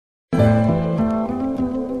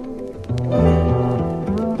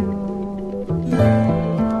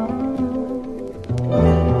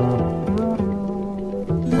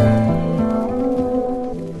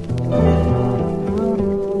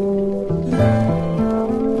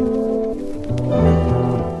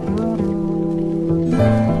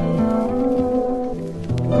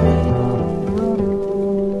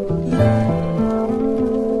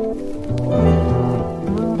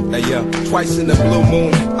Twice in the blue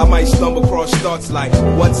moon, I might stumble across thoughts like,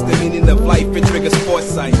 what's the meaning of life? It triggers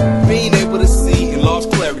foresight. Being able to see and lost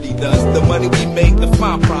clarity does. The money we make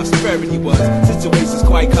define prosperity was. Situations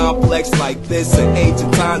quite complex like this. In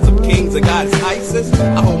ancient times of kings and goddess Isis,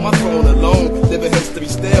 I hold my throne alone, live in history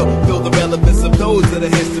still. Feel the relevance of those that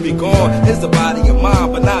are history gone. Is the body and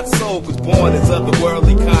mind, but not soul, was born as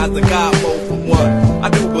otherworldly kinds of God mode from one. I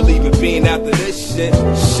do believe in being after this shit.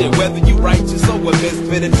 Shit, whether you righteous or a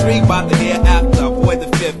misfit, intrigued by the hereafter. Avoid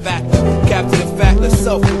the fear factor. Capture the fact that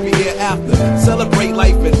self will be hereafter. Celebrate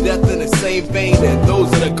life and death in the same vein. And those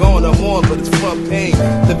that are gone are mourn, but it's from pain.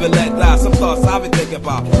 Live and let die. Some thoughts I've been thinking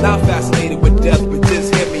about. Now I'm fascinated with death, but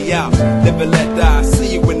just hear me out. Live and let die.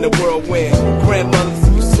 See you in the whirlwind. Grandmother,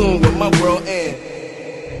 see you soon when my world ends.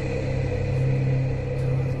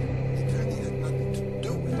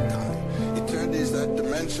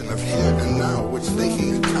 Of here and now, which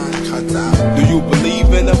thinking and time cuts out. Do you believe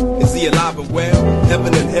in him? Is he alive and well?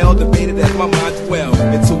 Heaven and hell debated as my mind dwell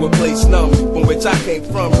into a place numb from which I came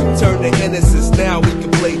from. Return to innocence, now we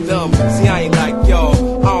can play dumb. See, I ain't like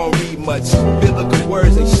y'all, I don't read much. Biblical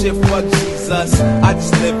words ain't shit, fuck Jesus. I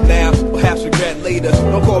just live now, perhaps regret later.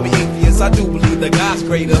 Don't call me atheist, I do believe that God's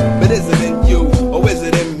greater. But is it in you, or is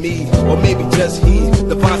it in me? Or maybe just he,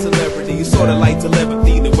 divine celebrity, sorta like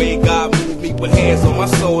telepathy. The way God moved me with hands on my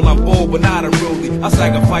soul, I'm bold but not unruly. I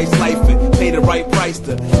sacrifice life and pay the right price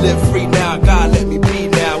to live free now. God let me be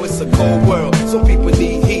now, it's a cold world. Some people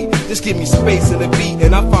need heat, just give me space and a beat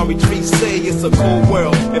and I find retreat. Say it's a cold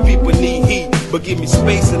world and people need heat, but give me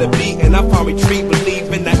space and a beat and I find retreat.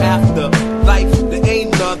 Believe in the afterlife, there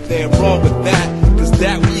ain't nothing wrong with that, cause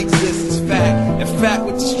that we exist is fact. And fact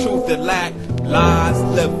which is truth that lack lies.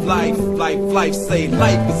 Live life, life, say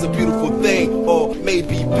life is a beautiful thing. Or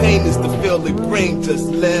maybe pain is the feel it brings. Just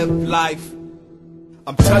live life.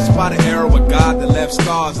 I'm touched by the arrow of God that left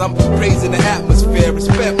scars. I'm praising the atmosphere,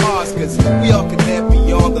 respect Mars, cause we all connect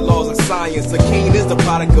beyond the laws of science. A king is the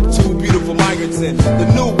product of two beautiful migrants in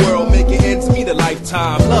the new world, making ends meet a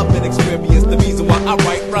lifetime. Love and experience, the reason why I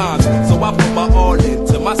write rhymes. So I put my all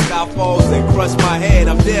into my sky falls and crush my head.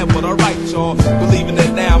 I'm dead, but alright y'all, believing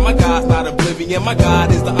it now. My God's not oblivion, my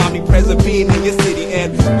God is the omnipresent being in your city.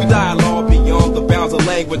 And we dialogue beyond the bounds of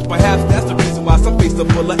language. Perhaps that's the reason why some faces are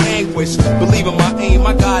full of anguish. Believe in my aim,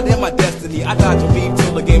 my God, and my destiny. I dodge and weave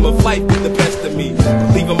till the game of life get the best of me.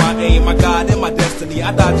 Believe in my aim, my God, and my destiny.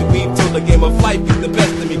 I dodge and weave till the game of life get the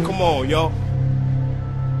best of me. Come on, y'all.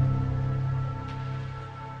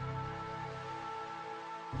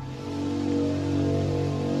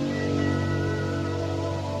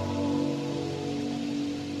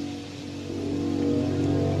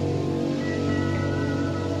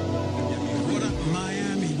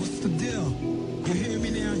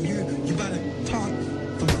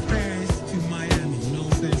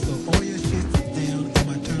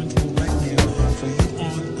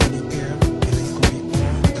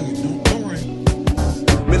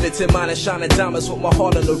 Mine and shining diamonds with my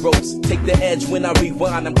heart on the ropes. Take the edge when I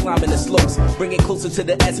rewind, I'm climbing the slopes. Bring it closer to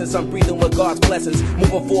the essence, I'm breathing with God's blessings.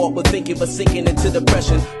 Moving forward with thinking but sinking into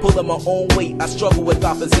depression. Pulling my own weight, I struggle with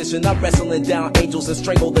opposition. I'm wrestling down angels and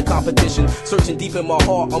strangle the competition. Searching deep in my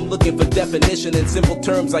heart, I'm looking for definition. In simple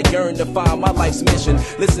terms, I yearn to find my life's mission.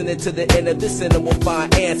 Listening to the end of this sinner will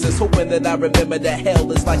find answers. Hoping that I remember that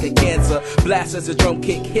hell is like a cancer. Blast as a drum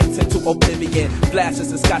kick hits into oblivion. Blast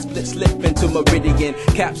as the sky split slip into meridian.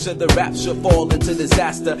 Capture the rapture, fall into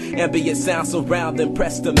disaster. Ambient sound surround and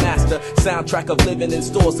press the master. Soundtrack of living in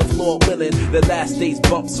stores of floor willing. The last days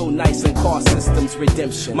bump so nice in car systems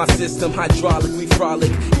redemption. My system hydraulic, we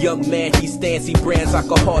frolic. Young man, he stands, he brands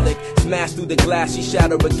alcoholic. Smash through the glass, she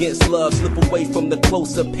shatter against love. Slip away from the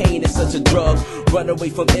closer, pain is such a drug. Run away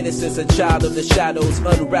from innocence, a child of the shadows.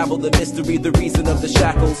 Unravel the mystery, the reason of the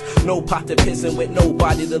shackles. No pot to pissing with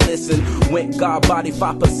nobody to listen. Went God body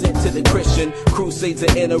 5% to the Christian. Crusades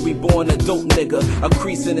are in a reborn a dope nigga. A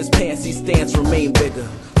crease in his pants, he stands remain bigger.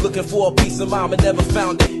 Looking for a piece of mama, never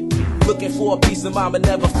found it. Looking for a piece of mama,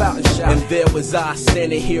 never fountain shot. And there was I,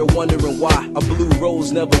 standing here wondering why a blue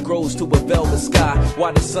rose never grows to a velvet sky.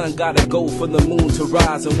 Why the sun gotta go for the moon to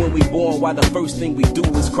rise. And when we born, why the first thing we do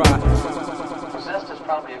is cry. Possessed is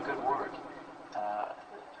probably a good word.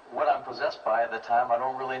 What I'm possessed by at the time, I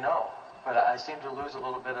don't really know. But I seem to lose a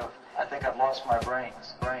little bit of, I think I've lost my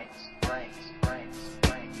brains.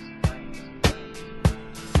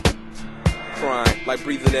 Crying, like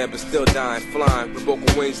breathing air but still dying, flying with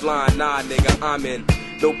broken wings, line, nah nigga, I'm in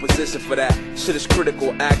no position for that. Shit is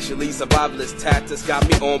critical, actually. Survivalist tactics got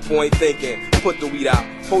me on point thinking. Put the weed out,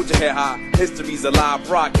 hold your head high. History's alive,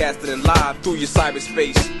 broadcasted and live through your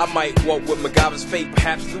cyberspace. I might walk with MacGyver's fate,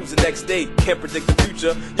 perhaps lose the next day. Can't predict the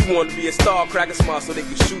future. You want to be a star, crack a smile so they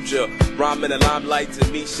can shoot you. Rhyming the limelight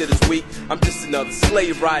to me, shit is weak. I'm just another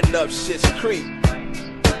slave riding up shit's creek.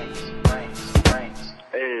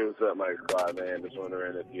 Hey, what's up, Mike Squad, man? Just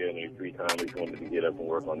wondering if you had any free time, if you wanted to get up and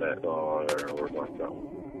work on that song or work on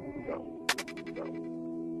something.